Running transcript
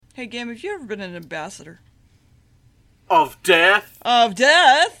Hey, Gamb, have you ever been an ambassador? Of death? Of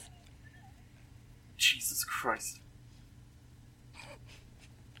death? Jesus Christ.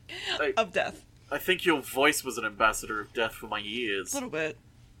 Of death. I think your voice was an ambassador of death for my A ears. little bit.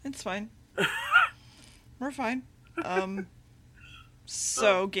 It's fine. We're fine.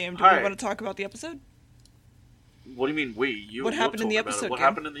 So, Gamb, do we want to talk about the episode? What do you mean we? What happened in the episode, What Gamb?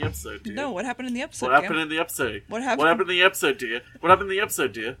 happened in the episode, dear? No, what happened in the episode, What happened Gamb? in the episode? What happened? What happened in the episode, dear? What happened in the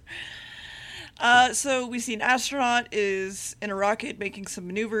episode, dear? So we see an astronaut is in a rocket making some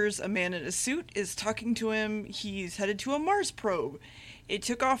maneuvers. A man in a suit is talking to him. He's headed to a Mars probe. It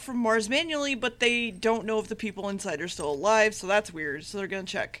took off from Mars manually, but they don't know if the people inside are still alive, so that's weird, so they're gonna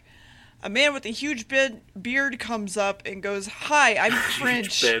check. A man with a huge beard comes up and goes, "Hi, I'm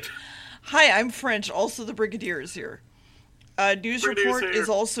French. Hi, I'm French. Also, the Brigadier is here." A news report is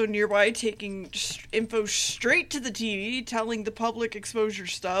also nearby, taking info straight to the TV, telling the public exposure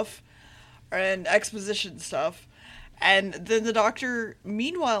stuff and exposition stuff. And then the doctor,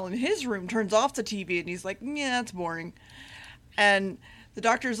 meanwhile, in his room, turns off the TV, and he's like, "Yeah, that's boring." And the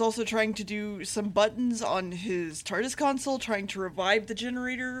doctor is also trying to do some buttons on his TARDIS console, trying to revive the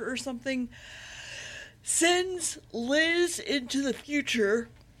generator or something. Sends Liz into the future,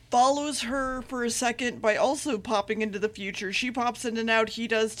 follows her for a second by also popping into the future. She pops in and out, he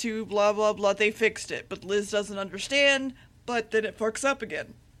does too, blah, blah, blah. They fixed it, but Liz doesn't understand, but then it fucks up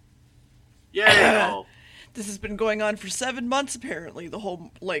again. Yeah. This has been going on for 7 months, apparently, the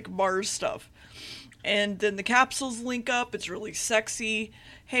whole, Mars stuff. And then the capsules link up. It's really sexy.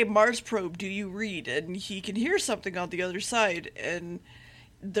 "Hey, Mars probe, do you read?" And he can hear something on the other side. And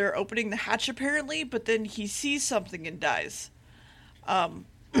they're opening the hatch, apparently, but then he sees something and dies.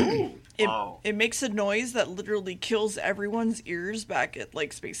 It makes a noise that literally kills everyone's ears back at,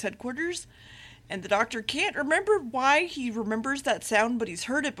 space headquarters. And the doctor can't remember why he remembers that sound, but he's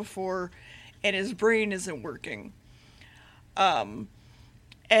heard it before, and his brain isn't working. And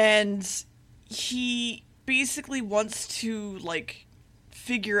he basically wants to,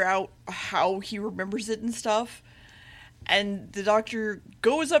 figure out how he remembers it and stuff. And the doctor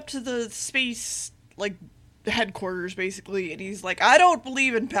goes up to the space, headquarters, basically, and he's like, "I don't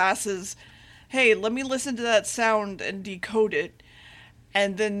believe in passes. Hey, let me listen to that sound and decode it."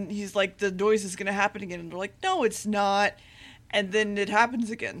 And then he's like, "The noise is going to happen again." And they're like, "No, it's not." And then it happens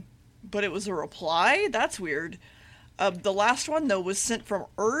again. But it was a reply? That's weird. The last one, though, was sent from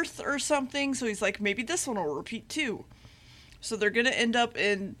Earth or something, so he's like, maybe this one will repeat too. So they're gonna end up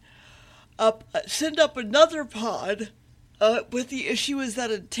send up another pod, but the issue is that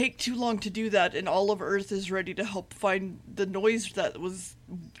it'd take too long to do that, and all of Earth is ready to help find the noise that was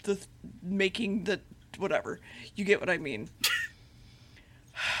making the whatever. You get what I mean.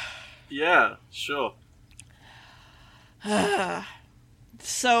 Yeah, sure.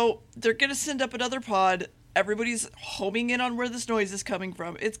 So they're gonna send up another pod. Everybody's homing in on where this noise is coming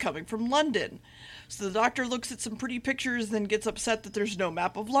from. It's coming from London. So the doctor looks at some pretty pictures, then gets upset that there's no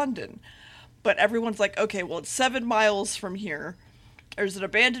map of London. But everyone's like, okay, well, it's 7 miles from here. There's an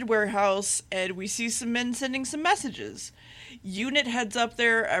abandoned warehouse, and we see some men sending some messages. Unit heads up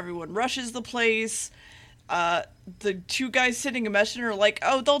there, everyone rushes the place. The 2 guys sending a message are like,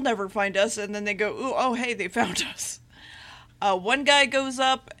 "Oh, they'll never find us," and then they go, "Ooh, oh, hey, they found us." One guy goes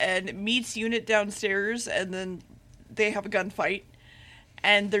up and meets Unit downstairs, and then they have a gunfight.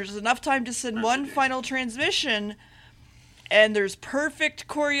 And there's enough time to send one final transmission, and there's perfect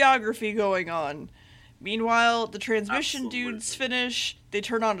choreography going on. Meanwhile, the transmission dudes finish, they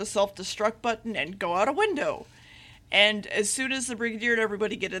turn on the self-destruct button and go out a window. And as soon as the Brigadier and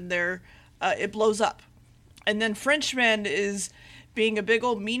everybody get in there, it blows up. And then Frenchman is being a big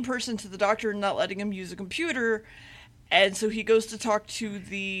old mean person to the doctor and not letting him use a computer. And so he goes to talk to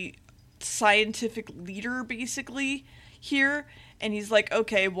the scientific leader, basically, here. And he's like,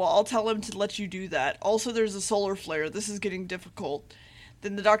 "Okay, well, I'll tell him to let you do that. Also, there's a solar flare. This is getting difficult."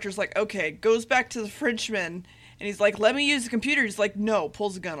 Then the doctor's like, "Okay," goes back to the Frenchman. And he's like, "Let me use the computer." He's like, "No,"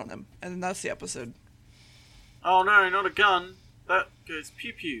 pulls a gun on him. And then that's the episode. Oh, no, not a gun. That goes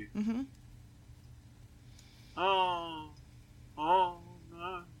pew-pew. Mm-hmm. Oh,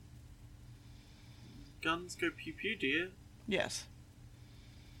 no. Guns go pew-pew, dear. Yes.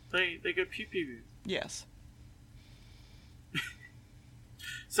 They go pew-pew. Yes.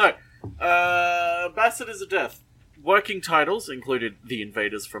 So, Ambassadors of Death. Working titles included The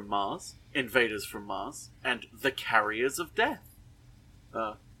Invaders from Mars, and The Carriers of Death.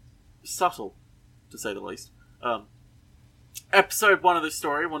 Subtle, to say the least. Episode 1 of this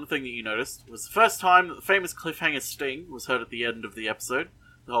story, one thing that you noticed, was the first time that the famous cliffhanger sting was heard at the end of the episode.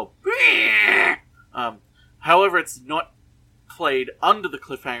 The whole... However, it's not played under the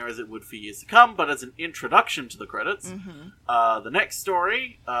cliffhanger as it would for years to come, but as an introduction to the credits. The next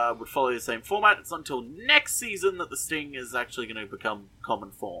story would follow the same format. It's until next season that the Sting is actually going to become common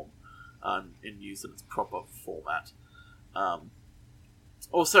form and used in its proper format.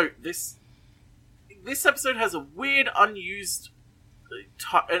 Also, this episode has a weird, an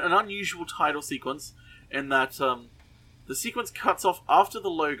unusual title sequence in that the sequence cuts off after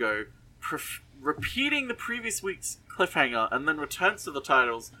the logo, repeating the previous week's cliffhanger, and then returns to the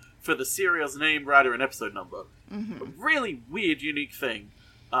titles for the serial's name, writer, and episode number. A really weird, unique thing.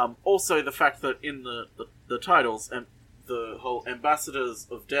 Also, the fact that in the titles, and the whole Ambassadors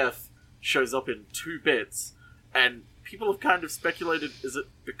of Death shows up in 2 bits, and people have kind of speculated, is it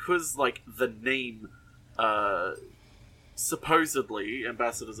because, like, the name, supposedly,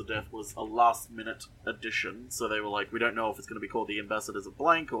 Ambassadors of Death was a last-minute addition, so they were like, we don't know if it's going to be called the Ambassadors of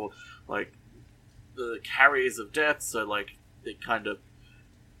Blank, or, like, the Carriers of Death, so, like, they kind of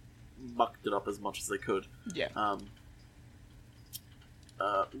mucked it up as much as they could. Yeah.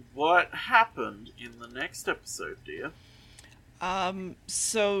 What happened in the next episode, dear?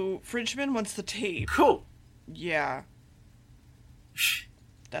 So, Frenchman wants the tape. Cool. Yeah.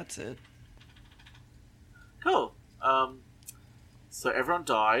 That's it. Cool. So everyone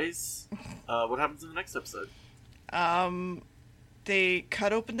dies. What happens in the next episode? They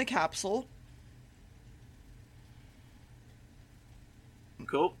cut open the capsule.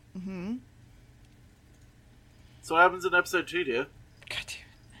 Cool. So what happens in episode 2, dear? God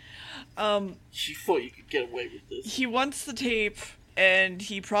damn it. You thought you could get away with this. He wants the tape, and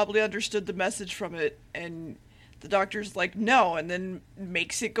he probably understood the message from it, and the doctor's like, no, and then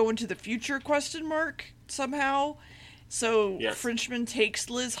makes it go into the future, ? Somehow. So yes. Frenchman takes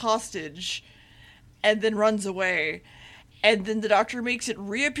Liz hostage, and then runs away. And then the doctor makes it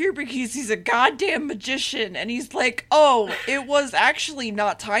reappear because he's a goddamn magician. And he's like, oh, it was actually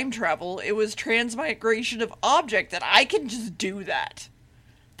not time travel. It was transmigration of object, that I can just do that.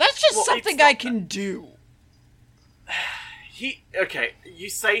 That's just something I can do. Okay,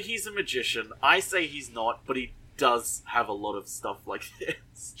 you say he's a magician. I say he's not, but he does have a lot of stuff like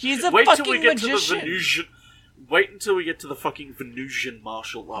this. He's a fucking magician. Wait until we get to the fucking Venusian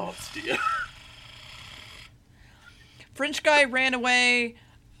martial arts, dear. French guy ran away.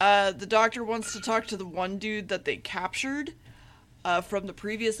 The doctor wants to talk to the one dude that they captured from the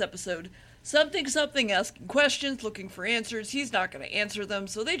previous episode. Something, asking questions, looking for answers. He's not going to answer them,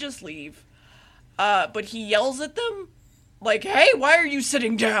 so they just leave. But he yells at them, like, hey, why are you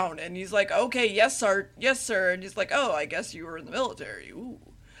sitting down? And he's like, okay, yes, sir. And he's like, oh, I guess you were in the military. Ooh.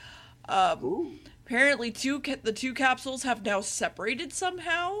 Ooh. Apparently, the 2 capsules have now separated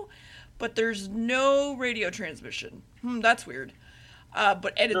somehow, but there's no radio transmission. That's weird. And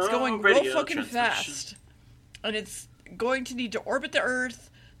it's going real fucking fast. And it's going to need to orbit the Earth,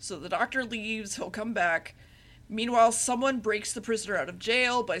 so the doctor leaves, he'll come back. Meanwhile, someone breaks the prisoner out of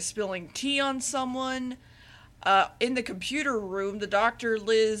jail by spilling tea on someone. In the computer room, the doctor,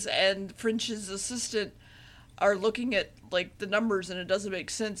 Liz, and French's assistant are looking at, like, the numbers, and it doesn't make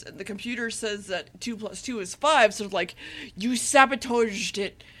sense. And the computer says that 2 + 2 is 5, so like, you sabotaged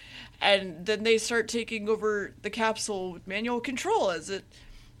it. And then they start taking over the capsule with manual control as it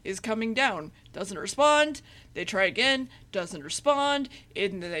is coming down. Doesn't respond. They try again. Doesn't respond.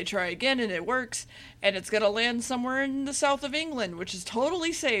 And then they try again, and it works. And it's going to land somewhere in the south of England, which is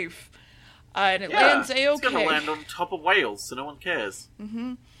totally safe. And it lands A-okay. It's going to land on top of Wales, so no one cares.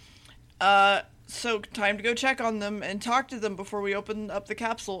 So time to go check on them and talk to them before we open up the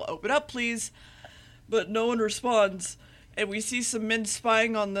capsule. Open up, please. But no one responds. And we see some men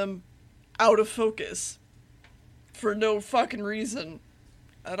spying on them out of focus. For no fucking reason.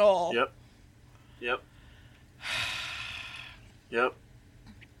 At all. Yep.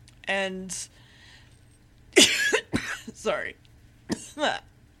 And... Sorry.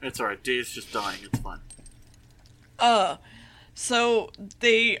 It's alright, Dee's just dying, it's fine. So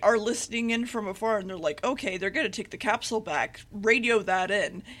they are listening in from afar, and they're like, okay, they're gonna take the capsule back, radio that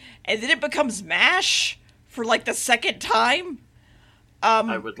in, and then it becomes MASH for, like, the second time?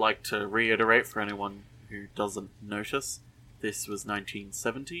 I would like to reiterate for anyone who doesn't notice, this was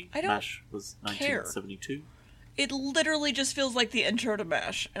 1970, MASH was 1972. Care. It literally just feels like the intro to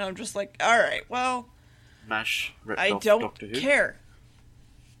MASH, and I'm just like, alright, well... MASH ripped I off don't Doctor Who. care.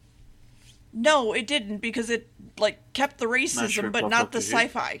 No, it didn't, because it, like, kept the racism, but not the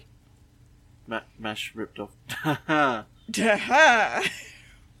sci-fi. MASH ripped off... Ha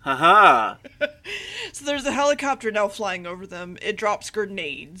Haha! So there's a helicopter now flying over them. It drops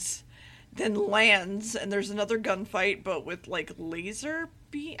grenades, then lands, and there's another gunfight, but with, like, laser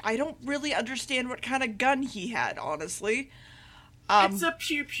beam? I don't really understand what kind of gun he had, honestly. It's a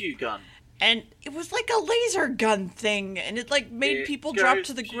pew-pew gun. And it was like a laser gun thing, and it like made people drop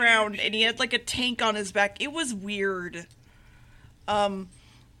to the ground, and he had like a tank on his back. It was weird.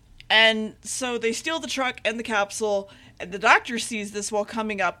 And so they steal the truck and the capsule, and the doctor sees this while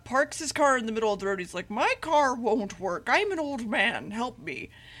coming up, parks his car in the middle of the road. He's like, my car won't work. I'm an old man. Help me.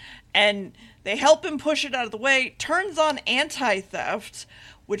 And they help him push it out of the way, turns on anti-theft,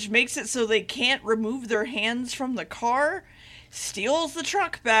 which makes it so they can't remove their hands from the car, steals the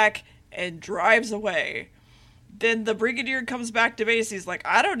truck back, and drives away. Then the brigadier comes back to base. He's like,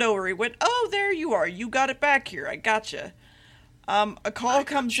 I don't know where he went. Oh, there you are. You got it back here. I gotcha. A call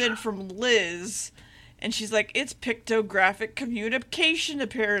comes in from Liz, and she's like, it's pictographic communication,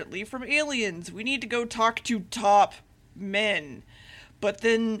 apparently, from aliens. We need to go talk to top men. But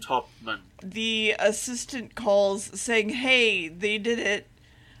then the assistant calls saying, hey, they did it.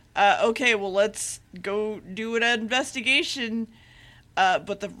 Okay, well, let's go do an investigation.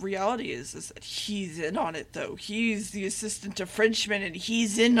 But the reality is that he's in on it, though. He's the assistant to Frenchman, and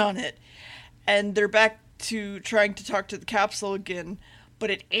he's in on it. And they're back to trying to talk to the capsule again,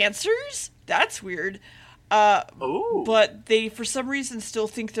 but it answers? That's weird. But they, for some reason, still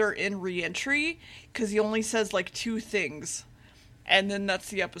think they're in re-entry, because he only says, like, 2 things. And then that's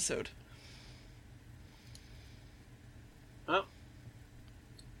the episode. Oh.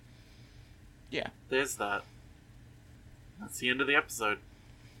 Yeah. There's that. That's the end of the episode.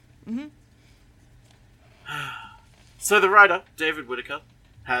 Mm-hmm. So the writer, David Whittaker,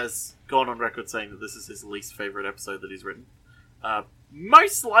 has gone on record saying that this is his least favourite episode that he's written.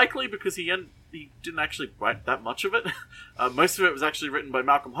 Most likely because he didn't actually write that much of it. Most of it was actually written by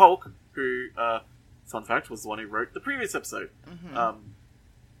Malcolm Hulke, who, fun fact, was the one who wrote the previous episode. Mm-hmm.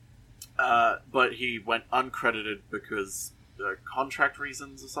 But he went uncredited because contract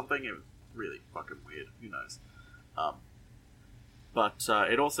reasons or something. It was really fucking weird. Who knows? But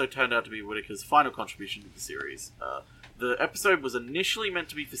it also turned out to be Whittaker's final contribution to the series. The episode was initially meant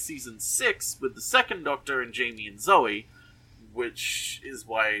to be for Season 6, with the second Doctor and Jamie and Zoe, which is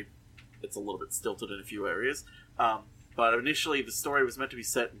why it's a little bit stilted in a few areas. But initially the story was meant to be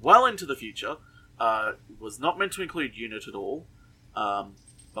set well into the future. Was not meant to include Unit at all.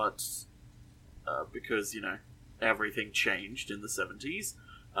 But because, everything changed in the 70s,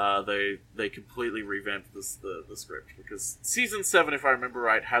 they completely revamped the script. Because Season 7, if I remember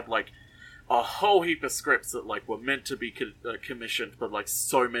right, had, like, a whole heap of scripts that, like, were meant to be commissioned, but, like,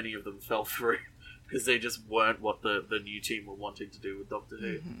 so many of them fell through. Because they just weren't what the new team were wanting to do with Doctor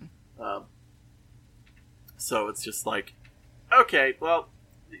Who. Mm-hmm. So it's just like, okay, well,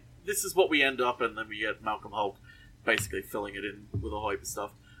 this is what we end up, and then we get Malcolm Hulke basically filling it in with a whole heap of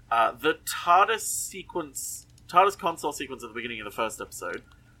stuff. The TARDIS console sequence at the beginning of the first episode,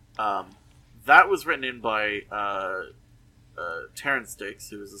 that was written in by Terrence Dix,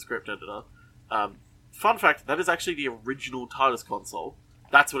 who was the script editor. Fun fact, that is actually the original TARDIS console.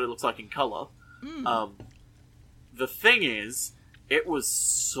 That's what it looks like in colour. The thing is, it was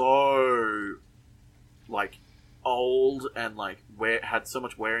so, like, old and, like, had so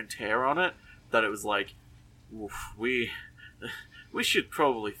much wear and tear on it that it was like, oof, we should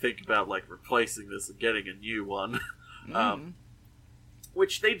probably think about, like, replacing this and getting a new one.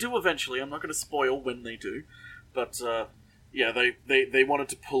 Which they do eventually. I'm not going to spoil when they do. But, yeah, they wanted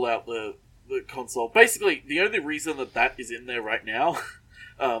to pull out the console. Basically, the only reason that is in there right now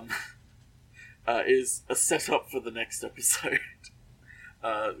is a setup for the next episode.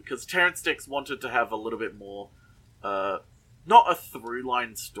 Because Terrence Dix wanted to have a little bit more, not a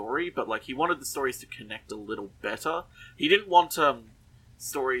through-line story, but, like, he wanted the stories to connect a little better. He didn't want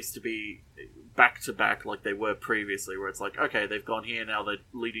stories to be back-to-back like they were previously, where it's like, okay, they've gone here, now they're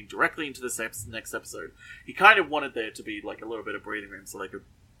leading directly into this next episode. He kind of wanted there to be, like, a little bit of breathing room so they could,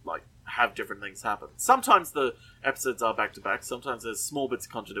 like, have different things happen. Sometimes the episodes are back-to-back, sometimes there's small bits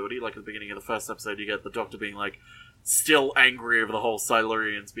of continuity, like at the beginning of the first episode you get the Doctor being, like, still angry over the whole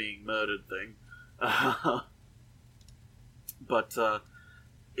Silurians being murdered thing. But,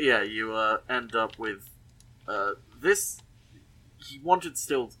 yeah, you end up with this. He wanted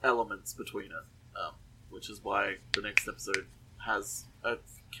still elements between it, which is why the next episode has a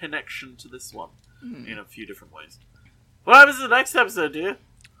connection to this one in a few different ways. What happens in the next episode, dear?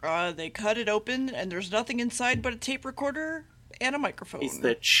 They cut it open, and there's nothing inside but a tape recorder and a microphone. Is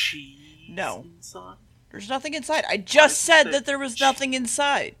there cheese inside? There's nothing inside. I just said that there was nothing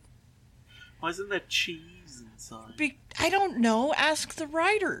inside. Why isn't there cheese inside? I don't know. Ask the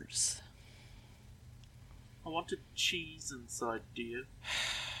writers. I wanted cheese inside, dear.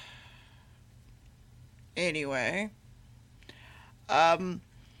 Anyway.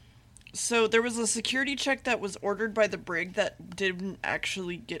 So there was a security check that was ordered by the brig that didn't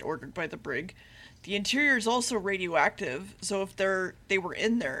actually get ordered by the brig. The interior is also radioactive, so if they were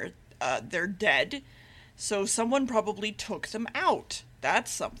in there, they're dead. So someone probably took them out.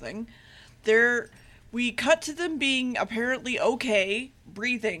 That's something. We cut to them being apparently okay,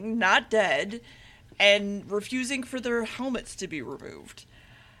 breathing, not dead, and refusing for their helmets to be removed.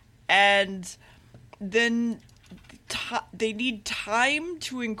 And then they need time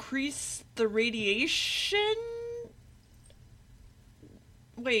to increase the radiation?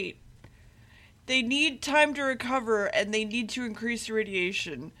 Wait. They need time to recover, and they need to increase the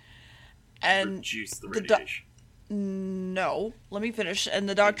radiation. And reduce the radiation. No. Let me finish. And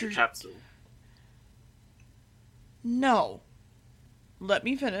the doctor... The capsule. No. Let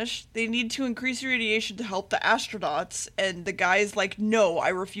me finish. They need to increase the radiation to help the astronauts, and the guy's like, no, I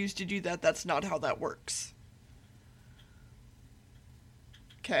refuse to do that. That's not how that works.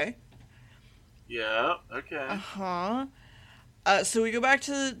 Okay. Yeah, okay. Uh-huh. So we go back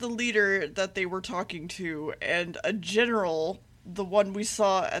to the leader that they were talking to, and a general, the one we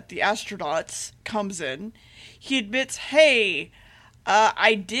saw at the astronauts, comes in. He admits, hey,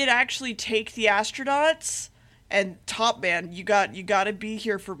 I did actually take the astronauts, and Top Man, you gotta be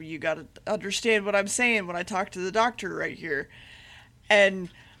here for me. You gotta understand what I'm saying when I talk to the doctor right here. And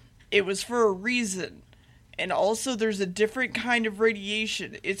it was for a reason. And also there's a different kind of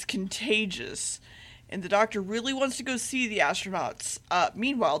radiation. It's contagious. And the doctor really wants to go see the astronauts.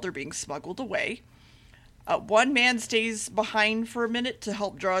 Meanwhile, they're being smuggled away. One man stays behind for a minute to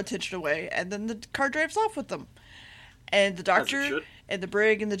help draw attention away, and then the car drives off with them. And the doctor and the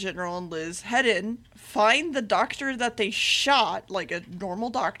brig and the general and Liz head in, find the doctor that they shot, like a normal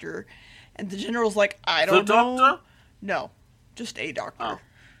doctor, and the general's like, I don't know. The doctor? No, just a doctor.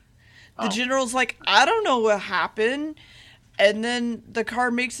 Oh. The general's like, I don't know what happened. And then the car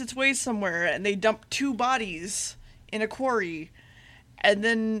makes its way somewhere, and they dump 2 bodies in a quarry. And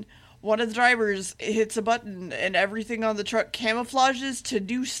then one of the drivers hits a button, and everything on the truck camouflages to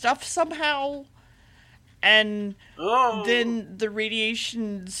do stuff somehow. And then the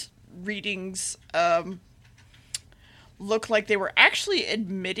radiations readings look like they were actually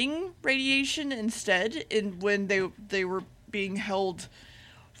emitting radiation instead when they were being held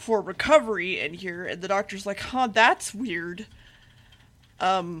for recovery in here, and the doctor's like, that's weird.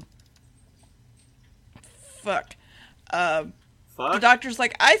 Fuck. The doctor's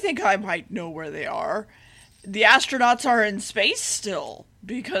like, I think I might know where they are. The astronauts are in space still,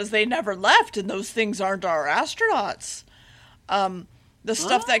 because they never left, and those things aren't our astronauts. The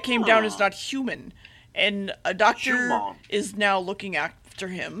stuff that came down is not human, and a doctor is now looking after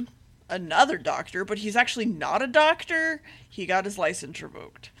him. Another doctor, but he's actually not a doctor. He got his license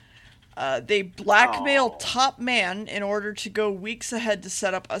revoked. They blackmail Top Man in order to go weeks ahead to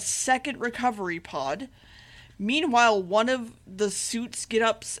set up a second recovery pod. Meanwhile, one of the suits gets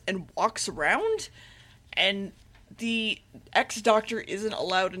up and walks around, and the ex-doctor isn't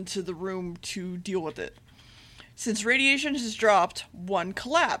allowed into the room to deal with it. Since radiation has dropped, one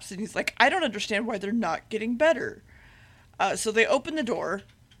collapsed, and he's like, I don't understand why they're not getting better. So they open the door,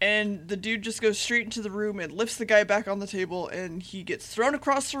 and the dude just goes straight into the room and lifts the guy back on the table, and he gets thrown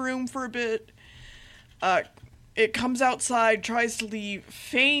across the room for a bit. It comes outside, tries to leave,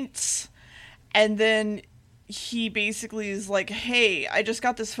 faints, and then he basically is like, hey, I just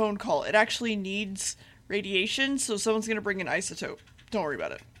got this phone call. It actually needs radiation, so someone's going to bring an isotope. Don't worry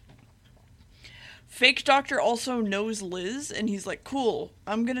about it. Fake doctor also knows Liz, and he's like, cool,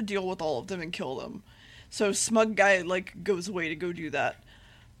 I'm going to deal with all of them and kill them. So smug guy, goes away to go do that.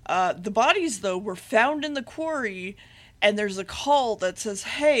 The bodies, though, were found in the quarry, and there's a call that says,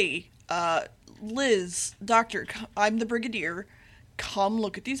 hey, Liz, doctor, I'm the brigadier, come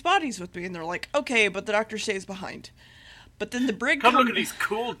look at these bodies with me. And they're like, okay, but the doctor stays behind. But then the brig Come look at these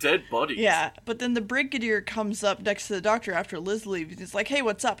cool dead bodies. Yeah, but then the brigadier comes up next to the doctor after Liz leaves, and he's like, hey,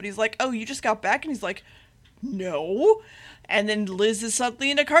 what's up? And he's like, oh, you just got back? And he's like, no. And then Liz is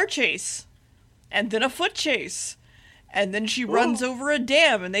suddenly in a car chase. And then a foot chase. And then she runs over a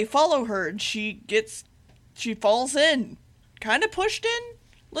dam, and they follow her, and she falls in. Kind of pushed in.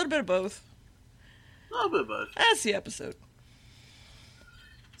 A little bit of both. A little bit of both. That's the episode.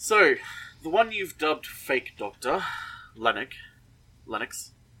 So, the one you've dubbed Fake Doctor,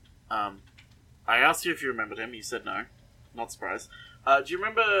 Lennox. I asked you if you remembered him. You said no. Not surprised. Do you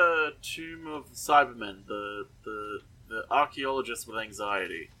remember Tomb of the Cybermen, the archaeologist with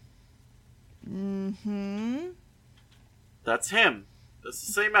anxiety? Mm-hmm. That's him. That's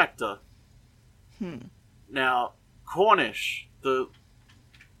the same actor. Now, Cornish, the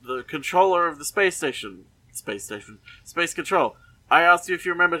controller of the space control, I asked you if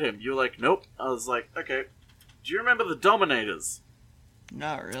you remembered him. You were like, nope. I was like, okay. Do you remember the Dominators?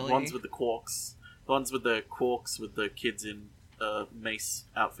 Not really. The ones with the quarks. The ones with the quarks with the kids in mace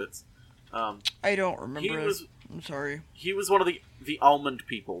outfits. I don't remember. I'm sorry. He was one of the almond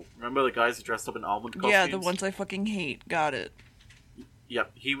people. Remember the guys who dressed up in almond costumes? Yeah, the ones I fucking hate. Got it.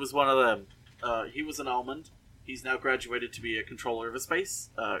 Yep, he was one of them. He was an almond. He's now graduated to be a controller of a space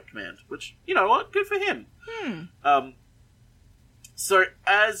command, which, you know what? Good for him. So,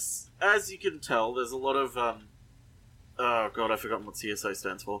 as you can tell, there's a lot of... oh god, I've forgotten what CSO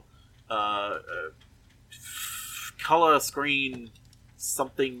stands for. Color, screen,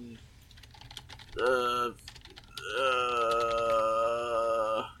 something...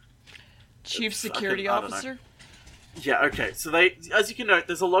 Chief Security Officer? Yeah, okay. So as you can note,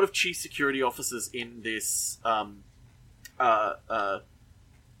 there's a lot of chief security officers in this,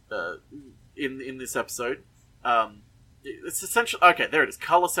 in this episode. It's essentially, okay, there it is.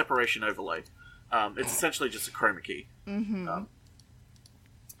 Color separation overlay. It's essentially just a chroma key. Mm-hmm.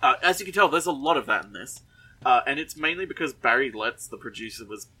 As you can tell, there's a lot of that in this. And it's mainly because Barry Letts, the producer,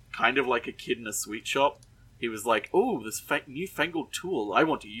 was kind of like a kid in a sweet shop. He was like, "Oh, this newfangled tool! I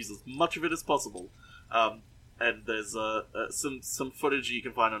want to use as much of it as possible." And there's some footage you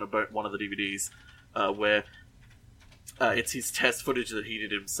can find on one of the DVDs where it's his test footage that he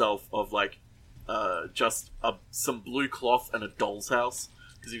did himself of like just some blue cloth and a doll's house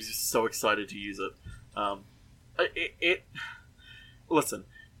because he was just so excited to use it. Listen.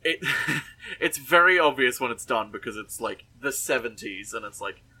 It's very obvious when it's done because it's like the 70s and it's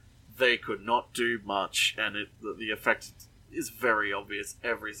like they could not do much and the effect is very obvious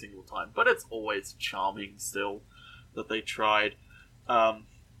every single time, but it's always charming still that they tried.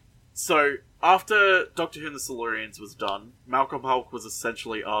 So after Doctor Who and the Silurians was done, Malcolm Hulke was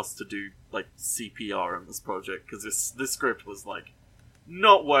essentially asked to do like CPR on this project because this script was like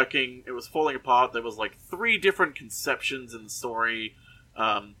not working. It was falling apart. There was like 3 different conceptions in the story.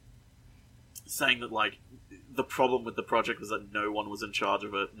 Saying that, like, the problem with the project was that no one was in charge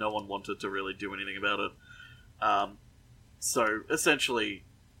of it. No one wanted to really do anything about it. So, essentially,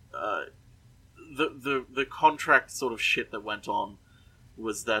 the contract sort of shit that went on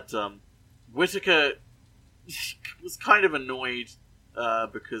was that, Whittaker was kind of annoyed,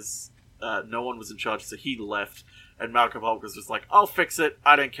 because, no one was in charge, so he left, and Malcolm Hulke was just like, I'll fix it,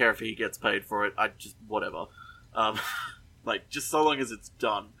 I don't care if he gets paid for it, whatever. Like, just so long as it's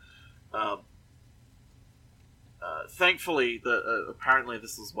done. Thankfully, apparently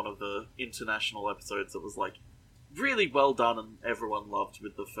this was one of the international episodes that was, like, really well done and everyone loved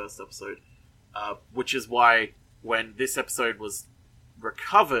with the first episode. Which is why, when this episode was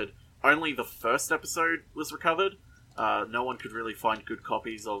recovered, only the first episode was recovered. No one could really find good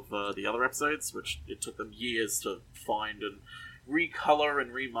copies of the other episodes, which it took them years to find and recolor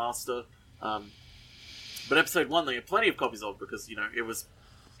and remaster. But episode 1 they had plenty of copies of because, you know, it was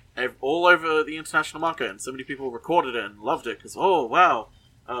all over the international market and so many people recorded it and loved it because, oh, wow,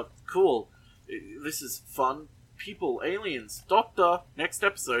 cool, this is fun, people, aliens, Doctor, next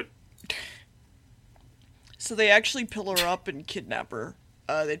episode. So they actually pill her up and kidnap her.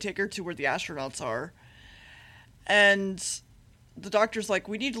 They take her to where the astronauts are. And the Doctor's like,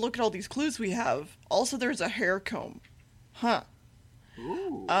 we need to look at all these clues we have. Also, there's a hair comb. Huh.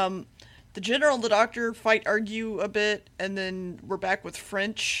 Ooh. The General and the Doctor argue a bit, and then we're back with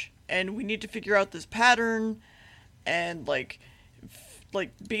French, and we need to figure out this pattern, and, like,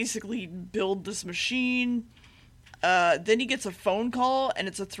 basically build this machine. Then he gets a phone call, and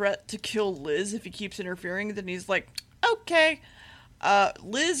it's a threat to kill Liz if he keeps interfering. Then he's like, okay.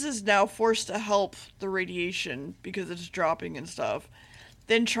 Liz is now forced to help the radiation because it's dropping and stuff.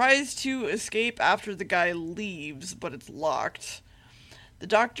 Then tries to escape after the guy leaves, but it's locked. The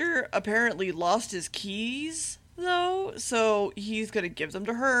Doctor apparently lost his keys, though, so he's going to give them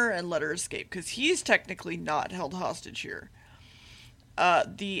to her and let her escape, because he's technically not held hostage here.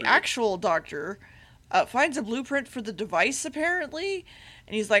 The actual Doctor finds a blueprint for the device, apparently,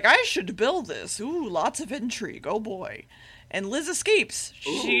 and he's like, I should build this. Ooh, lots of intrigue, oh boy. And Liz escapes.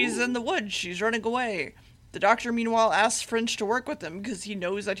 Ooh. She's in the woods. She's running away. The Doctor, meanwhile, asks French to work with him, because he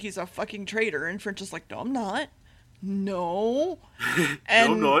knows that he's a fucking traitor, and French is like, no, I'm not. No. And,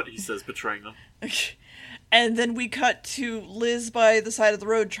 no, I'm not, he says, betraying them. And then we cut to Liz by the side of the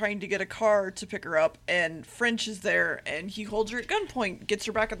road trying to get a car to pick her up, and French is there, and he holds her at gunpoint, gets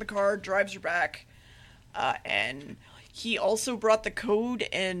her back in the car, drives her back, and he also brought the code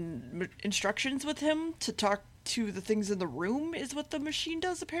and instructions with him to talk to the things in the room, is what the machine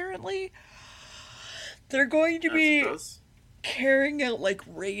does, apparently. They're going to be... carrying out, like,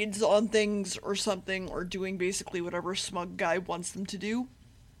 raids on things or something, or doing basically whatever smug guy wants them to do.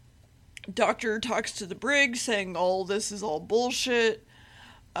 Doctor talks to the brig, saying all this is all bullshit.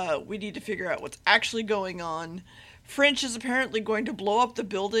 We need to figure out what's actually going on. French is apparently going to blow up the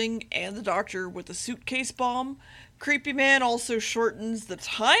building and the doctor with a suitcase bomb. Creepy Man also shortens the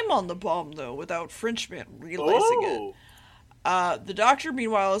time on the bomb, though, without Frenchman realizing it. The doctor,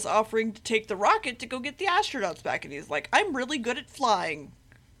 meanwhile, is offering to take the rocket to go get the astronauts back, and he's like, I'm really good at flying.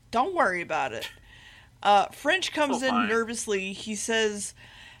 Don't worry about it. French comes in nervously. He says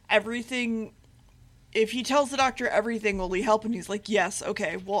everything... If he tells the doctor everything, will he help? And he's like, yes,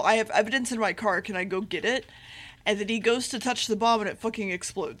 okay, well, I have evidence in my car. Can I go get it? And then he goes to touch the bomb, and it fucking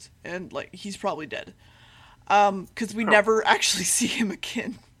explodes. And, like, he's probably dead. Because we never actually see him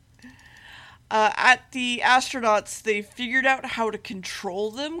again. At the astronauts, they figured out how to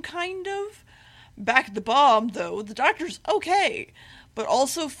control them, kind of. Back at the bomb, though, the doctor's okay, but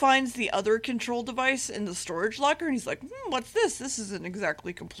also finds the other control device in the storage locker, and he's like, what's this? This isn't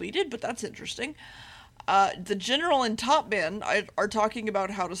exactly completed, but that's interesting. The General and Top Man are talking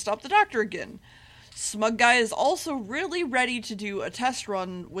about how to stop the doctor again. Smug Guy is also really ready to do a test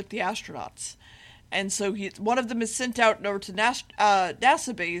run with the astronauts. And so one of them is sent out over to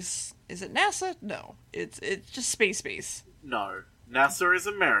NASA base. Is it NASA? No. It's just space base. No. NASA is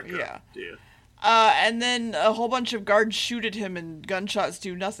America. Yeah. Dear. And then a whole bunch of guards shoot at him and gunshots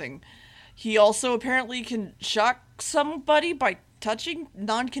do nothing. He also apparently can shock somebody by touching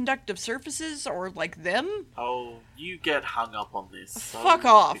non-conductive surfaces or like them. Oh, you get hung up on this. Fuck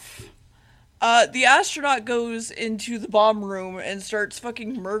off. The astronaut goes into the bomb room and starts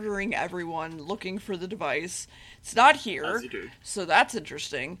fucking murdering everyone looking for the device. It's not here. As you do. So that's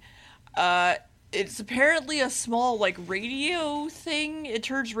interesting. It's apparently a small, like, radio thing. It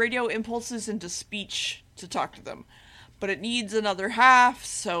turns radio impulses into speech to talk to them. But it needs another half,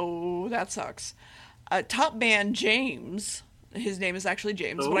 so that sucks. Top Man James, his name is actually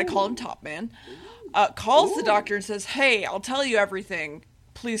James, but I call him Top Man, calls the doctor and says, hey, I'll tell you everything.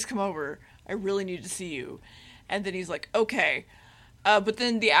 Please come over. I really need to see you. And then he's like, okay. But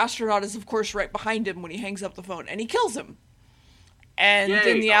then the astronaut is, of course, right behind him when he hangs up the phone, and he kills him. And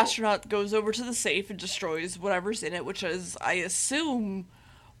then the astronaut goes over to the safe and destroys whatever's in it, which is, I assume,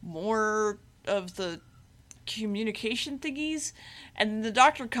 more of the communication thingies. And then the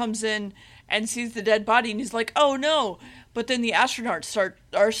doctor comes in and sees the dead body, and he's like, oh no. But then the astronaut starts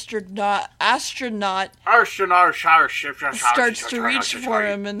to reach for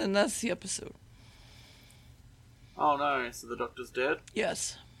him, and then that's the episode. Oh no, so the doctor's dead?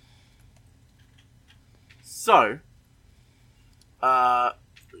 Yes. So, the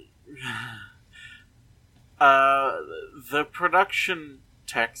production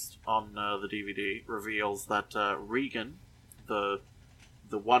text on the DVD reveals that Regan, the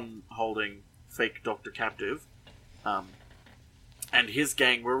one holding fake doctor captive, and his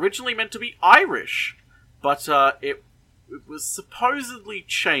gang were originally meant to be Irish, but it was supposedly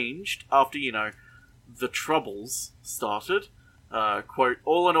changed after, the Troubles started. Quote,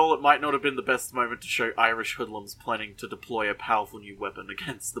 all in all, it might not have been the best moment to show Irish hoodlums planning to deploy a powerful new weapon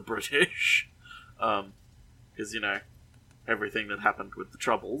against the British. Because, everything that happened with the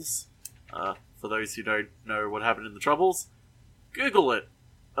Troubles. For those who don't know what happened in the Troubles, Google it.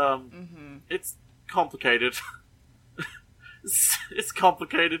 It's complicated. It's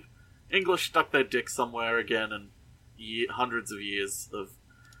complicated. English stuck their dick somewhere again, and hundreds of years of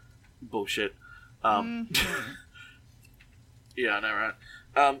bullshit. Yeah, I know,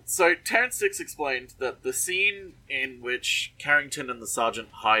 right? So Terrence Dix explained that the scene in which Carrington and the sergeant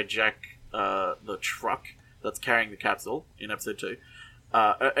hijack the truck that's carrying the capsule in episode 2,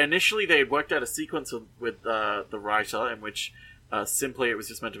 initially they had worked out a sequence with the writer in which simply it was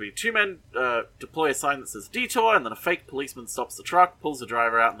just meant to be two men deploy a sign that says detour, and then a fake policeman stops the truck, pulls the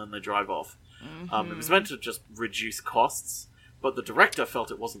driver out, and then they drive off. It was meant to just reduce costs, but the director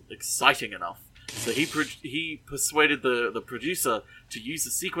felt it wasn't exciting enough. So he persuaded the producer to use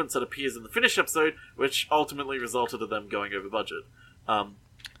the sequence that appears in the finished episode, which ultimately resulted in them going over budget.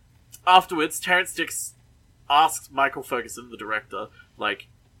 Afterwards, Terrence Dix asked Michael Ferguson, the director, like,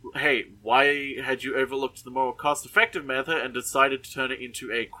 hey, why had you overlooked the more cost-effective method and decided to turn it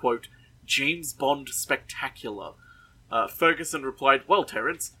into a, quote, James Bond spectacular? Ferguson replied, well,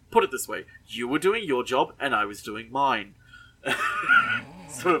 Terrence, put it this way, you were doing your job and I was doing mine.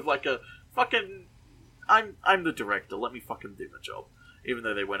 Sort of like a fucking, I'm the director, let me fucking do my job. Even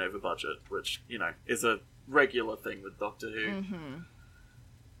though they went over budget, which, is a regular thing with Doctor Who.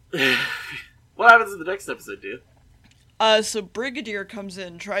 What happens in the next episode, dear? So Brigadier comes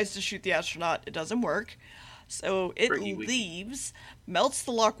in, tries to shoot the astronaut, it doesn't work. So it Freaky wiki. leaves, melts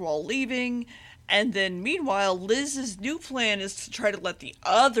the lock while leaving, and then meanwhile, Liz's new plan is to try to let the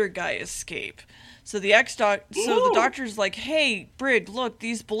other guy escape. So the doctor's like, hey, Brig, look,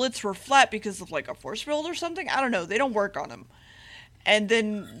 these bullets were flat because of like a force field or something. I don't know. They don't work on him. And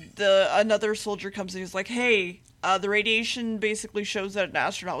then another soldier comes in. He's like, hey, the radiation basically shows that an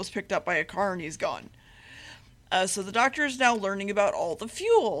astronaut was picked up by a car and he's gone. So the doctor is now learning about all the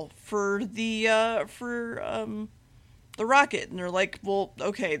fuel for the rocket, and they're like, well,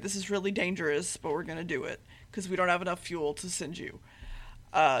 okay, this is really dangerous, but we're gonna do it because we don't have enough fuel to send you.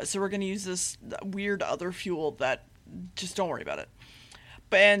 So we're gonna use this weird other fuel that just don't worry about it.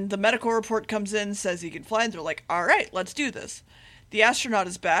 And the medical report comes in, says he can fly, and they're like, all right, let's do this. The astronaut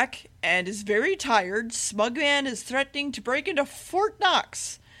is back and is very tired. Smugman is threatening to break into Fort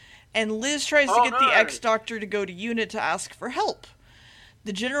Knox. And Liz tries to get the ex-doctor to go to unit to ask for help.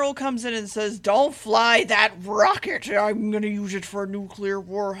 The general comes in and says, don't fly that rocket. I'm going to use it for a nuclear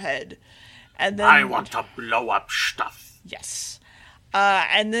warhead. And then I want to blow up stuff. Yes.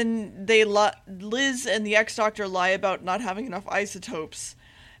 And then Liz and the ex-doctor lie about not having enough isotopes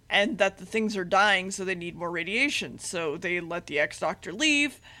and that the things are dying, so they need more radiation. So they let the ex-doctor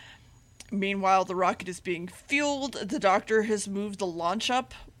leave. Meanwhile, the rocket is being fueled. The doctor has moved the launch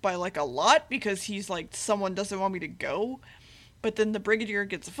up by like a lot because he's like, someone doesn't want me to go. But then the brigadier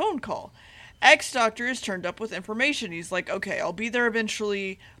gets a phone call. Ex-doctor is turned up with information. He's like, okay, I'll be there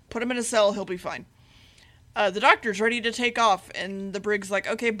eventually. Put him in a cell. He'll be fine. The doctor's ready to take off, and the brig's like,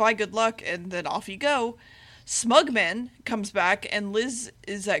 okay, bye, good luck, and then off you go. Smugman comes back, and Liz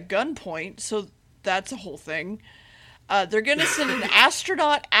is at gunpoint, so that's a whole thing. They're gonna send an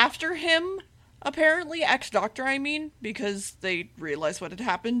astronaut after him, apparently, ex-doctor, I mean, because they realize what had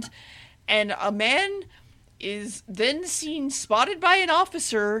happened. And a man is then seen spotted by an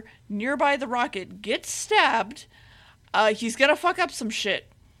officer nearby the rocket, gets stabbed. He's gonna fuck up some shit.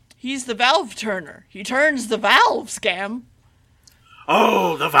 He's the valve turner. He turns the valves, Gamb.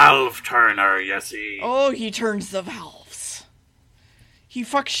 Oh, the valve turner, yes-y. Oh, he turns the valves. He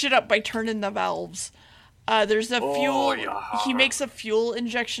fucks shit up by turning the valves. There's a fuel... He makes a fuel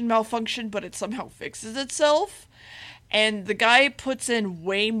injection malfunction, but it somehow fixes itself. And the guy puts in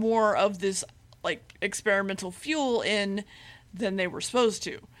way more of this, like, experimental fuel in than they were supposed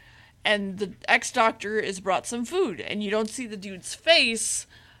to. And the ex-doctor is brought some food, and you don't see the dude's face...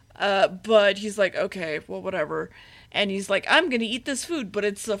 but he's like, okay, well, whatever. And he's like, I'm gonna eat this food, but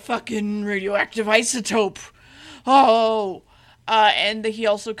it's a fucking radioactive isotope. Oh. And he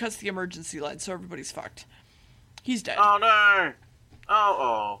also cuts the emergency line, so everybody's fucked. He's dead. Oh, no.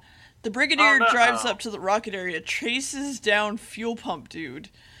 Oh. The brigadier drives up to the rocket area, chases down fuel pump dude.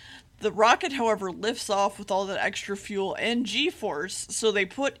 The rocket, however, lifts off with all that extra fuel and G-force, so they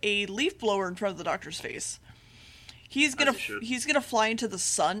put a leaf blower in front of the doctor's face. He's gonna fly into the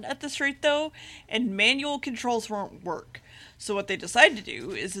sun at this rate, though, and manual controls won't work. So what they decide to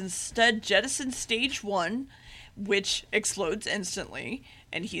do is instead jettison stage 1, which explodes instantly,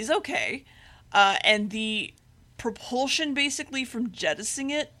 and he's okay. And the propulsion, basically, from jettisoning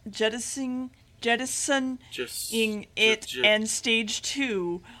it, and stage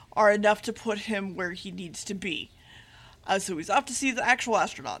 2 are enough to put him where he needs to be. So he's off to see the actual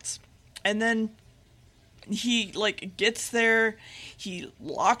astronauts, and then he, like, gets there, he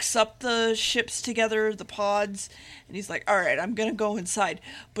locks up the ships together, the pods, and he's like, alright, I'm gonna go inside.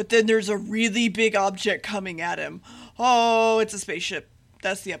 But then there's a really big object coming at him. Oh, it's a spaceship.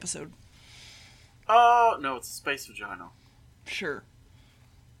 That's the episode. Oh, no, it's a space vagina. Sure.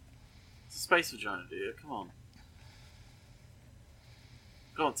 It's a space vagina, dear. Come on.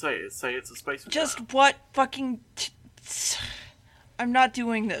 Go on, say it. Say it's a space vagina. Just what fucking... I'm not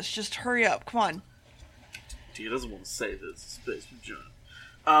doing this. Just hurry up. Come on. He doesn't want to say that it's a space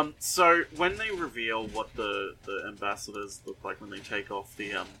vagina. So when they reveal what the ambassadors look like when they take off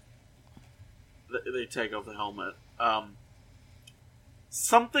the helmet,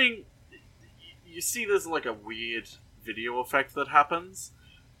 something you see, there's like a weird video effect that happens.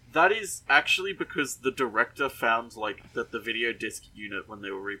 That is actually because the director found like that the video disc unit, when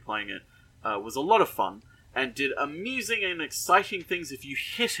they were replaying it, was a lot of fun and did amusing and exciting things if you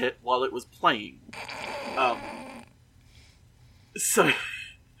hit it while it was playing. So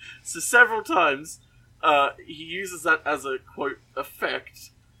several times, he uses that as a, quote,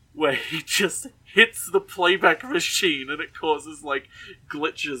 effect, where he just hits the playback machine and it causes, like,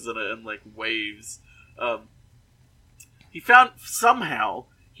 glitches in it and, like, waves. He found, somehow,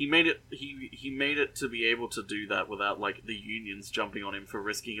 he made it to be able to do that without, like, the unions jumping on him for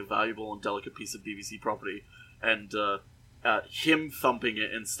risking a valuable and delicate piece of BBC property. And, him thumping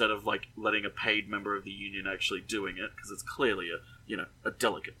it instead of like letting a paid member of the union actually doing it, because it's clearly a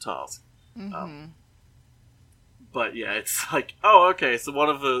delicate task. But yeah, it's like, oh, okay, so one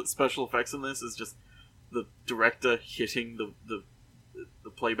of the special effects in this is just the director hitting the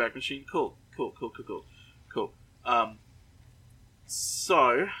playback machine. Cool.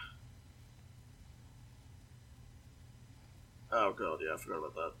 So, oh god, yeah, I forgot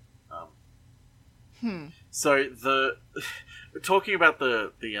about that. So talking about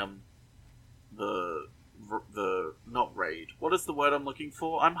the not raid. What is the word I'm looking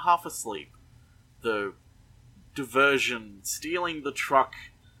for? I'm half asleep. The diversion, stealing the truck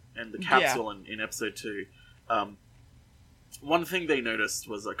and the capsule in episode 2. One thing they noticed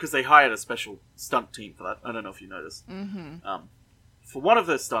was, because they hired a special stunt team for that. I don't know if you noticed. For one of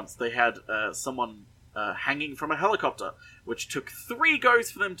those stunts, they had someone hanging from a helicopter, which took 3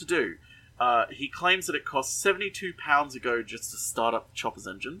 goes for them to do. He claims that it cost £72 a go just to start up the chopper's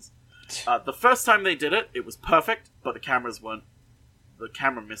engines. The first time they did it, it was perfect, but the camera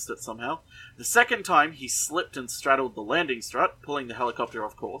missed it somehow. The second time, he slipped and straddled the landing strut, pulling the helicopter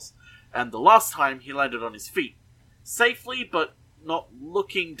off course. And the last time, he landed on his feet. Safely, but not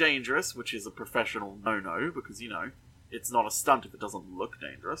looking dangerous, which is a professional no-no, because, it's not a stunt if it doesn't look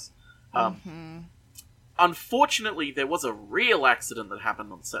dangerous. Unfortunately, there was a real accident that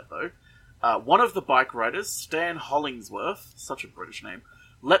happened on set, though. One of the bike riders, Stan Hollingsworth, such a British name,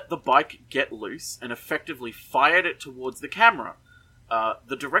 let the bike get loose and effectively fired it towards the camera.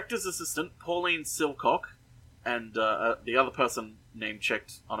 The director's assistant, Pauline Silcock, and the other person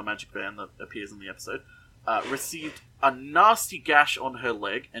name-checked on a magic band that appears in the episode, received a nasty gash on her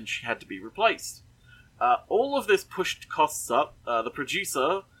leg, and she had to be replaced. All of this pushed costs up. The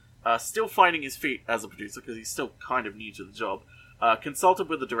producer, still finding his feet as a producer, because he's still kind of new to the job, consulted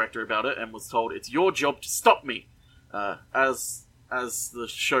with the director about it and was told, "It's your job to stop me." As the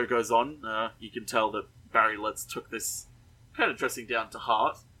show goes on, you can tell that Barry Letts took this kind of dressing down to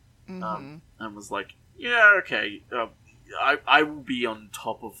heart, and was like, "Yeah, okay, I will be on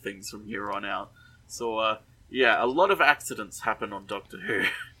top of things from here on out." So, yeah, a lot of accidents happen on Doctor Who.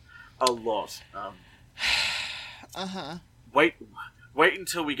 A lot. Wait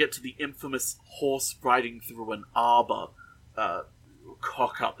until we get to the infamous horse riding through an arbor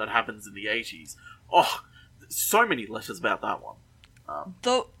cock-up that happens in the 80s. Oh, so many letters about that one.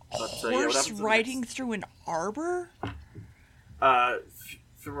 Horse riding through an arbor?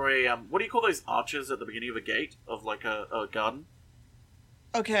 Through a, what do you call those arches at the beginning of a gate of, like, a garden?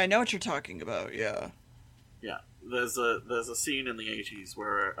 Okay, I know what you're talking about, yeah. Yeah, there's a scene in the 80s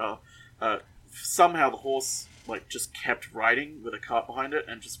where, somehow the horse, like, just kept riding with a cart behind it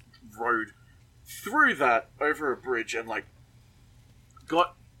and just rode through that over a bridge and, like,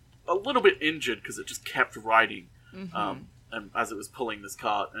 got a little bit injured because it just kept riding. And as it was pulling this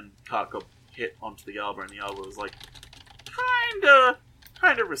cart, and cart got hit onto the arbor, and the arbor was, like,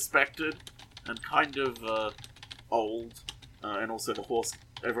 kind of respected and kind of old. And also the horse,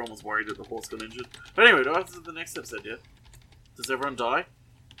 everyone was worried that the horse got injured. But anyway, do I have to the next episode yet? Does everyone die?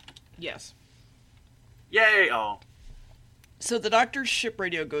 Yes. Yay! Oh. So the Doctor's ship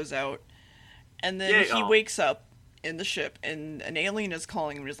radio goes out, and then he wakes up in the ship, and an alien is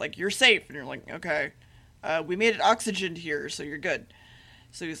calling him, and he's like, "You're safe." And you're like, "Okay. We made it oxygened here, so you're good."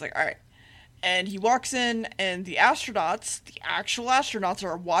 So he's like, "Alright." And he walks in, and the astronauts, the actual astronauts,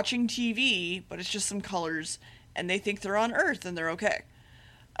 are watching TV, but it's just some colors, and they think they're on Earth, and they're okay.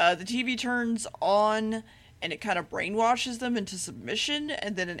 The TV turns on, and it kind of brainwashes them into submission,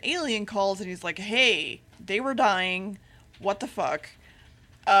 and then an alien calls, and he's like, "Hey, they were dying. What the fuck?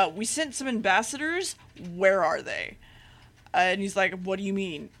 We sent some ambassadors. Where are they?" And he's like, "What do you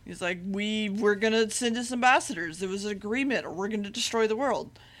mean?" He's like, we're gonna send us ambassadors. There was an agreement, or we're gonna destroy the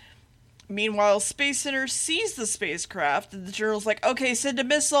world. Meanwhile, Space Center sees the spacecraft, and the general's like, "Okay, send a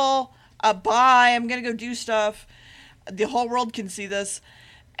missile. Bye, I'm gonna go do stuff." The whole world can see this.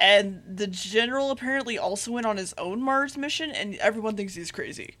 And the general apparently also went on his own Mars mission, and everyone thinks he's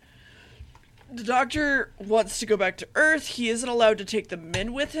crazy. The Doctor wants to go back to Earth. He isn't allowed to take the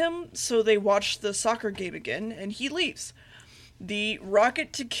men with him, so they watch the soccer game again, and he leaves. The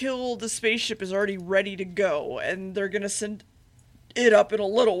rocket to kill the spaceship is already ready to go, and they're gonna send it up in a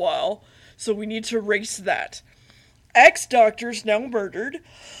little while, so we need to race that. Ex-Doctor's now murdered.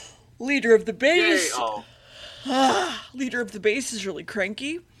 Leader of the base... Leader of the base is really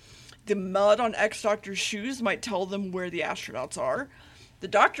cranky. The mud on ex-Doctor's shoes might tell them where the astronauts are. The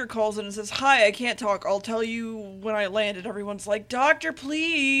Doctor calls in and says, "Hi, I can't talk. I'll tell you when I land." And everyone's like, "Doctor,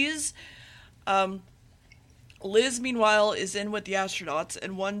 please." Liz, meanwhile, is in with the astronauts,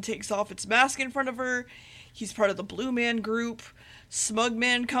 and one takes off its mask in front of her. He's part of the Blue Man group. Smug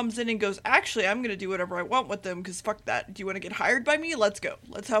Man comes in and goes, actually, I'm going to do whatever I want with them, because fuck that. Do you want to get hired by me? Let's go.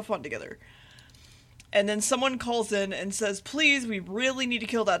 Let's have fun together. And then someone calls in and says, please, we really need to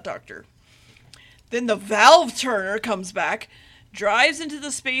kill that doctor. Then the valve turner comes back, drives into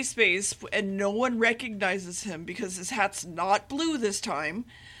the space base, and no one recognizes him because his hat's not blue this time.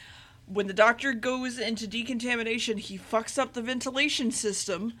 When the doctor goes into decontamination, he fucks up the ventilation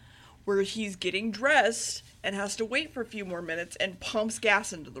system where he's getting dressed and has to wait for a few more minutes and pumps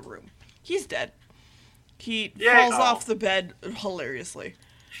gas into the room. He's dead. He falls off the bed hilariously.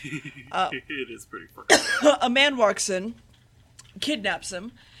 It is pretty funny. A man walks in, kidnaps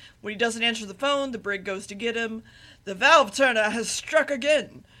him. When he doesn't answer the phone, the brig goes to get him. The valve turner has struck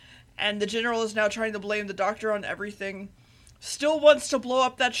again. And the general is now trying to blame the doctor on everything. Still wants to blow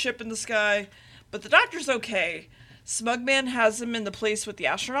up that ship in the sky. But the doctor's okay. Smugman has him in the place with the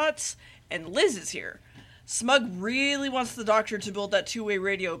astronauts. And Liz is here. Smug really wants the doctor to build that two-way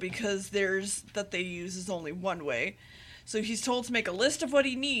radio because theirs that they use is only one way. So he's told to make a list of what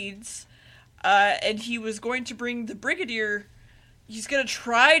he needs. And he was going to bring the brigadier... He's going to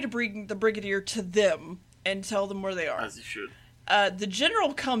try to bring the brigadier to them and tell them where they are. As he should. The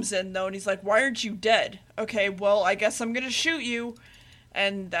general comes in, though, and he's like, why aren't you dead? Okay, well, I guess I'm going to shoot you.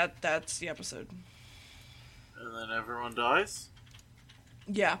 And that's the episode. And then everyone dies?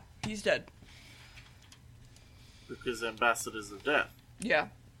 Yeah, he's dead. Because ambassadors of death. Yeah.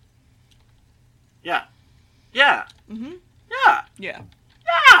 Yeah. Yeah. Mm-hmm. Yeah. Yeah.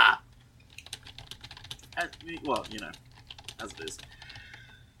 Yeah! Well, you know, as it is.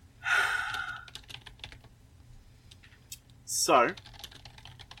 So,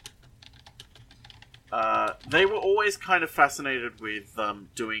 they were always kind of fascinated with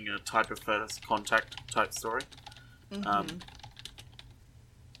doing a type of first contact type story. Mm-hmm.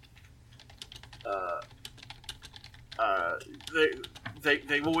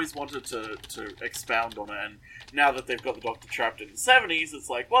 They've always wanted to expound on it, and now that they've got the Doctor trapped in the 70s, it's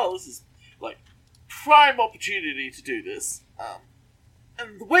like, well, this is like prime opportunity to do this.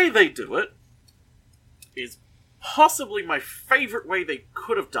 And the way they do it is possibly my favorite way they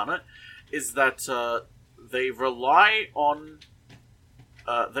could have done it, is that they rely on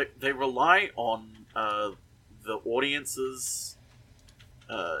they rely on the audience's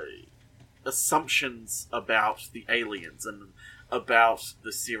assumptions about the aliens and about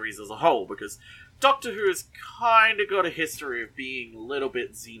the series as a whole, because Doctor Who has kind of got a history of being a little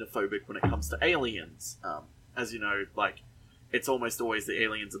bit xenophobic when it comes to aliens. As you know, like, it's almost always the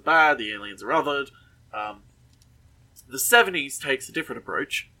aliens are bad, the aliens are othered. The 70s takes a different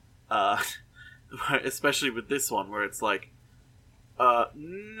approach, especially with this one, where it's like,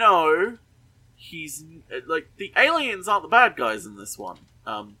 no, like, the aliens aren't the bad guys in this one.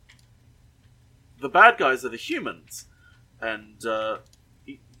 The bad guys are the humans, and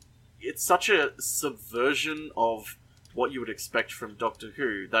it's such a subversion of what you would expect from Doctor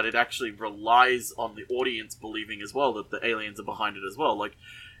Who that it actually relies on the audience believing as well that the aliens are behind it as well. Like,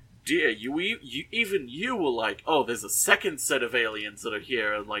 dear, you were like, oh, there's a second set of aliens that are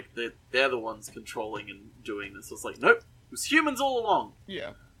here, and like they're the ones controlling and doing this. It's like, nope, it was humans all along.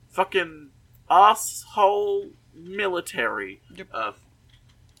 Yeah. Fucking asshole military. Yep.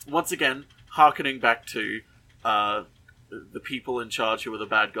 Once again, harkening back to the people in charge who are the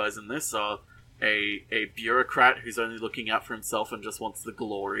bad guys in this are a bureaucrat who's only looking out for himself and just wants the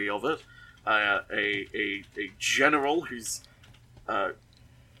glory of it. A general who's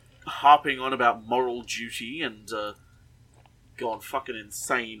harping on about moral duty and gone fucking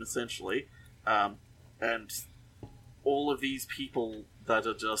insane, essentially. And all of these people that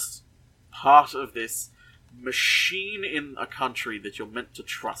are just part of this machine in a country that you're meant to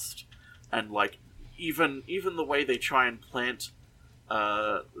trust. And, like, even the way they try and plant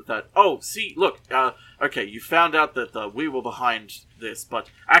that... Oh, see, look, okay, you found out that we were behind this, but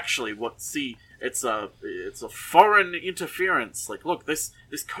actually, it's a foreign interference. Like, look, this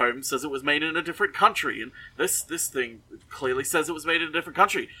comb says it was made in a different country, and this thing clearly says it was made in a different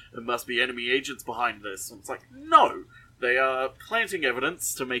country. There must be enemy agents behind this. And it's like, no! They are planting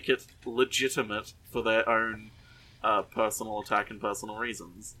evidence to make it legitimate for their own personal attack and personal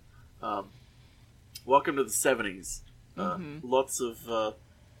reasons. Welcome to the 70s. Lots of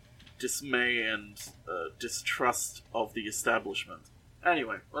dismay and distrust of the establishment.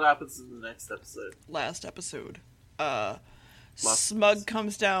 Anyway, what happens in the next episode? Last episode. Smug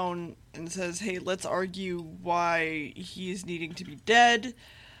comes down and says, hey, let's argue why he's needing to be dead.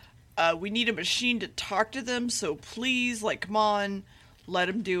 We need a machine to talk to them, so please, like, come on, let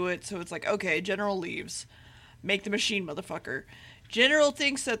him do it. So it's like, okay, General leaves. Make the machine, motherfucker. General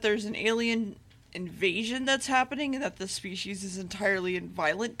thinks that there's an alien invasion that's happening and that the species is entirely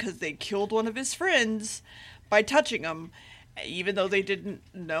violent because they killed one of his friends by touching him, even though they didn't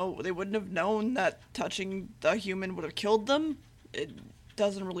know, they wouldn't have known that touching the human would have killed them. It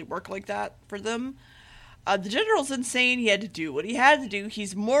doesn't really work like that for them. The general's insane. He had to do what he had to do.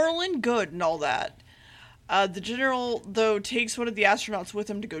 He's moral and good and all that. The general, though, takes one of the astronauts with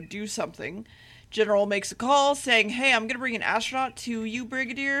him to go do something. General makes a call saying, hey, I'm going to bring an astronaut to you,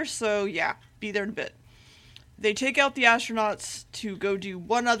 Brigadier, so yeah, be there in a bit. They take out the astronauts to go do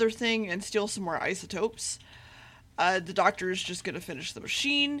one other thing and steal some more isotopes. The doctor is just going to finish the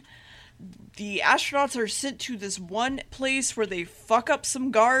machine. The astronauts are sent to this one place where they fuck up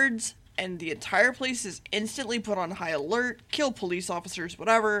some guards, and the entire place is instantly put on high alert, kill police officers,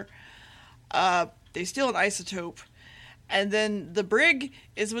 whatever. They steal an isotope. And then the brig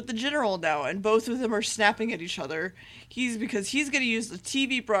is with the general now, and both of them are snapping at each other. Because he's going to use the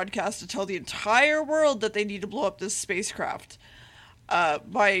TV broadcast to tell the entire world that they need to blow up this spacecraft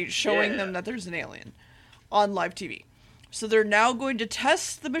by showing them that there's an alien on live TV. So they're now going to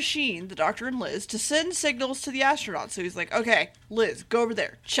test the machine, the doctor and Liz, to send signals to the astronauts. So he's like, okay, Liz, go over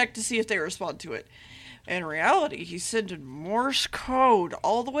there. Check to see if they respond to it. In reality, he's sending Morse code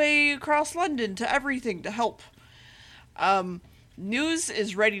all the way across London to everything to help. News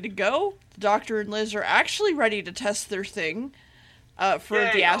is ready to go. The doctor and Liz are actually ready to test their thing for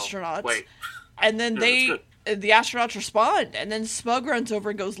the astronauts. Wait. And then the astronauts respond. And then Smug runs over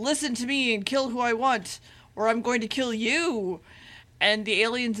and goes, listen to me and kill who I want, or I'm going to kill you. And the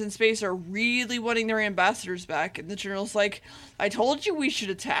aliens in space are really wanting their ambassadors back. And the general's like, I told you we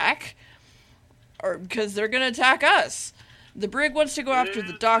should attack, or because they're going to attack us. The brig wants to go after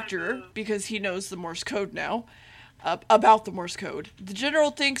the doctor because he knows the Morse code now. About the Morse code. The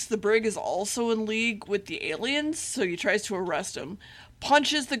general thinks the brig is also in league with the aliens, so he tries to arrest him,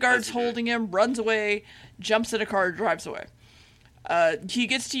 punches the guards holding him, runs away, jumps in a car, drives away. He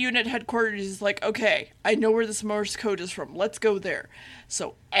gets to unit headquarters, he's like, okay, I know where this Morse code is from, let's go there.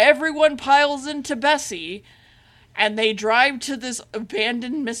 So everyone piles into Bessie, and they drive to this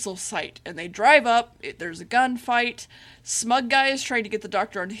abandoned missile site. And they drive up, there's a gunfight. Smug guy is trying to get the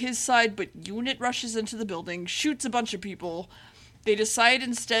doctor on his side, but Unit rushes into the building, shoots a bunch of people. They decide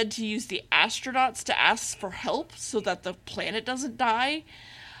instead to use the astronauts to ask for help so that the planet doesn't die.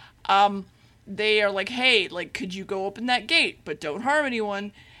 They are like, hey, could you go open that gate, but don't harm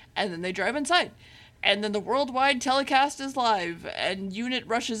anyone. And then they drive inside. And then the worldwide telecast is live, and Unit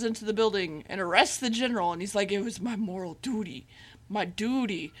rushes into the building and arrests the general, and he's like, it was my moral duty. My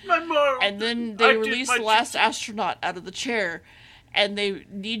duty. And then they release the last astronaut out of the chair, and they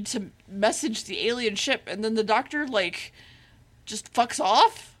need to message the alien ship, and then the doctor, just fucks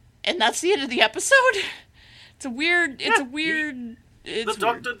off, and that's the end of the episode? The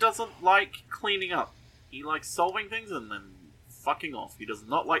doctor doesn't like cleaning up. He likes solving things and then fucking off. He does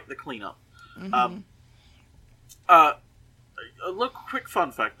not like the cleanup. Mm-hmm. A quick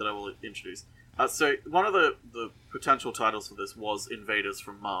fun fact that I will introduce. So one of the potential titles for this was Invaders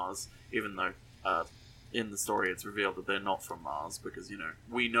from Mars, even though in the story it's revealed that they're not from Mars, because,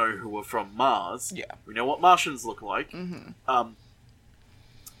 we know who are from Mars. Yeah. We know what Martians look like. Mm-hmm.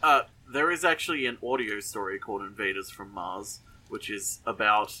 There is actually an audio story called Invaders from Mars, which is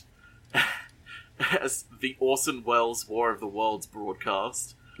about as the Orson Welles War of the Worlds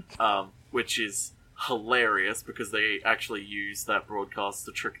broadcast, which is hilarious because they actually use that broadcast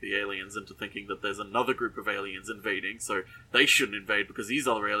to trick the aliens into thinking that there's another group of aliens invading, so they shouldn't invade because these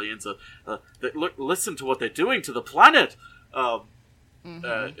other aliens are listen to what they're doing to the planet.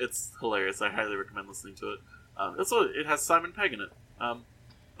 It's hilarious. I highly recommend listening to it. It has Simon Pegg in it.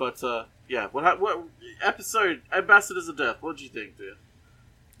 What episode Ambassadors of Death? What did you think, dude?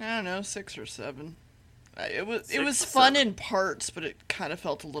 I don't know, 6 or 7. It was fun in parts, but it kind of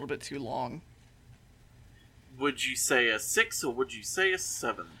felt a little bit too long. Would you say a 6 or would you say a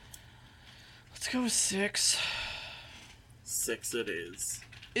 7? Let's go with 6. 6 it is.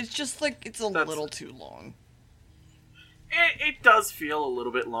 It's just it's a little too long. It does feel a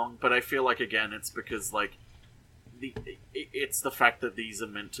little bit long, but I feel like, again, it's because, it's the fact that these are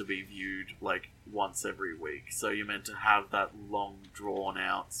meant to be viewed, once every week. So you're meant to have that long,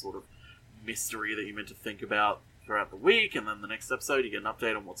 drawn-out sort of mystery that you're meant to think about throughout the week, and then the next episode you get an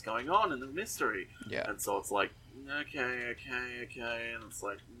update on what's going on in the mystery. Yeah. And so it's like, okay, and it's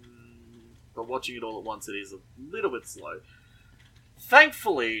like, but watching it all at once, it is a little bit slow.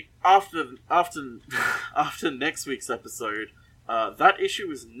 Thankfully, after next week's episode, that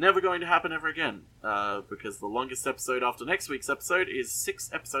issue is never going to happen ever again, because the longest episode after next week's episode is 6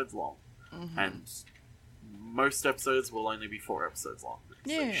 episodes long, and most episodes will only be 4 episodes long.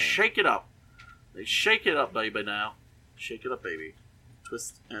 So shake it up. They shake it up, baby, now. Shake it up, baby.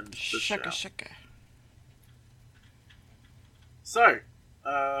 Twist and the Shaka shout. shaka. So,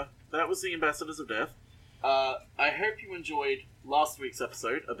 that was the Ambassadors of Death. I hope you enjoyed last week's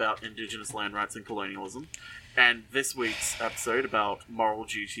episode about Indigenous land rights and colonialism, and this week's episode about moral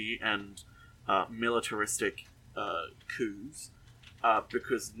duty and militaristic coups.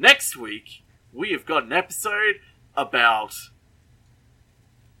 Because next week, we have got an episode about...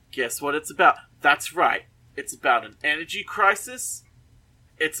 Guess what it's about? That's right. It's about an energy crisis.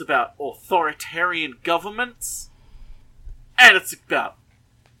 It's about authoritarian governments. And it's about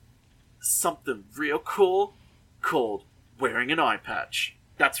something real cool called wearing an eye patch.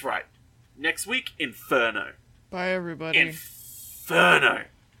 That's right. Next week, Inferno. Bye, everybody. Inferno.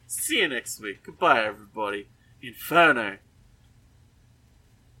 See you next week. Goodbye, everybody. Inferno.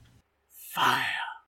 Fire.